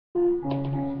Are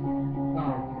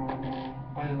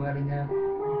you ready now?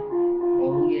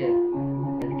 Oh yeah.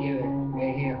 Let's give it.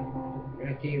 Right here.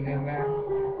 Gonna see you around?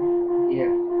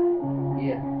 Yeah.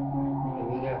 Yeah. Here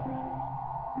we go.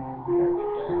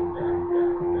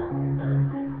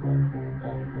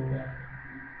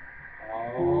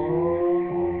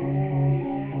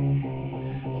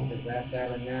 Get the back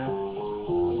battle now.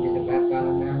 Get the back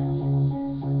battle now.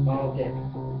 Okay.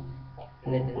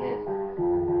 Listen this.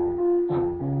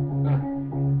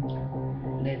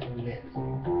 Listen this.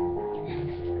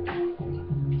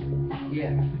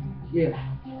 Yeah. Yeah.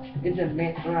 It's a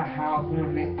mess in our house on a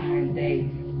mess in a day.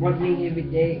 Watch me every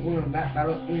day on a rap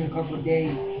battle in a couple of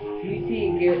days. You see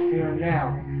it get here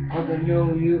now. Want to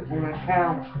know you on a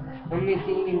count. Let me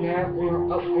see you now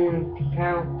on up on the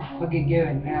count. Look at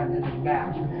Garrett now, this is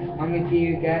back. Let me see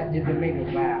you got just to make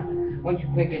a laugh. Once you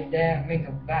click it down, make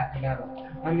a back battle.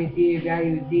 Let me see you got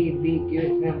you see beat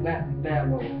Garrett in a back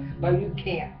battle. But you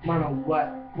can't, matter what.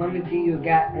 Let me see you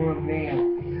got on a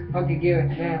man. Look at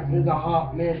Garrett now, there's a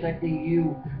hot mess like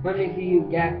you. Let me see you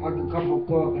got like a couple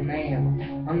clothes a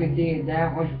man. Let me see you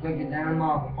down, once you click it down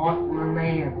off heart on a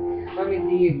man. Let me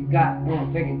see you got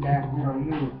on pick it down on a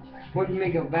move. Once you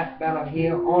make a back battle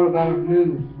here, all about a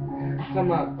move.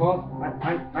 Come on, boss,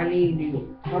 I need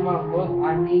you. Come on, boss,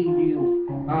 I need you.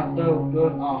 So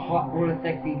good, hot on a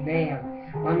sexy man.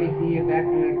 Let me see you back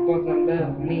on the course and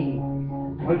love me.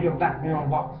 Once you're back on a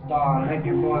rock star, let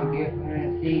your boy get on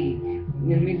the sea.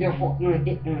 You need to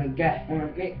hit on a gut, on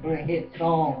a hit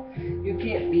song. You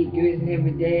can't beat good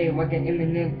every day like an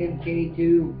Eminem and Kitty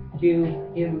too.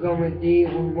 You're gonna see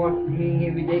and watch me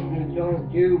every day and so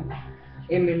you.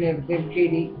 Eminem and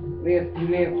Kitty, Will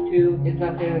Smith too. It's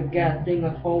not that I gotta sing a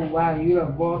whole while you're a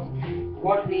boss.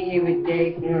 Watch me every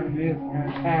day on a move on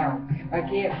a town. I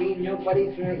can't be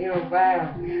nobody's in a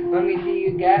round. Let me see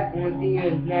you got, wanna see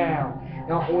you now.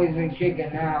 Not always been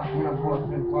shaking out when I bought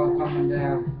the car coming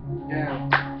down.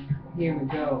 Here we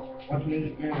go. What's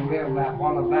me in a real rap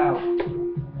all about?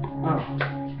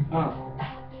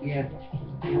 Yeah.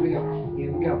 Here we go.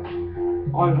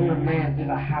 All in a man to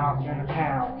the house in the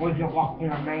town. Once you walk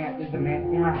in a man, there's a man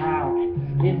in the house.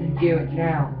 This is Garrett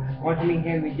now. Watch me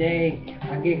every day.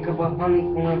 I get a couple of honey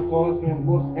on the floors and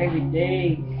books every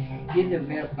day. This is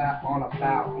real rap all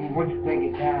about. And once you break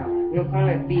it down, you're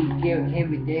gonna be Garrett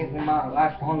every day for my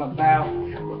life all about.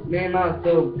 Man, I'm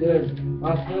so good.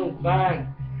 I'm so fine.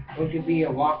 Won't you be a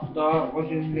rock star? Won't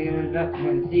you man up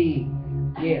and see?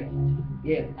 Yeah.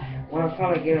 Yeah, when I'm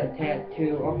trying to get a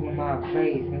tattoo off of my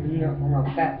face, and you know, on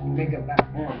my back, make it back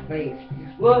on my face.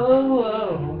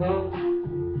 Whoa.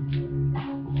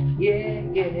 Yeah.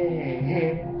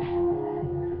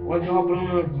 Once you hop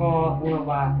on the car, on a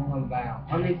bow.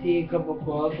 Let me see a couple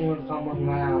cars when come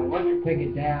around. Once you pick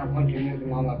it down, once you move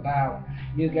it all about,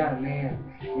 you got a man.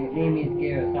 Your name is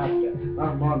Garrett Shatzer.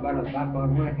 I'm more about a bop,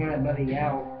 I'm gonna hand everybody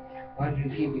out. Once you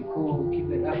keep it cool, keep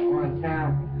it up on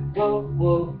time.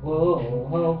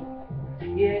 Whoa.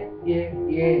 Yeah.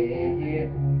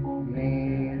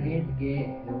 Man, it's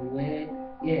getting wet.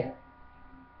 Yeah,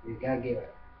 you gotta get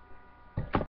it.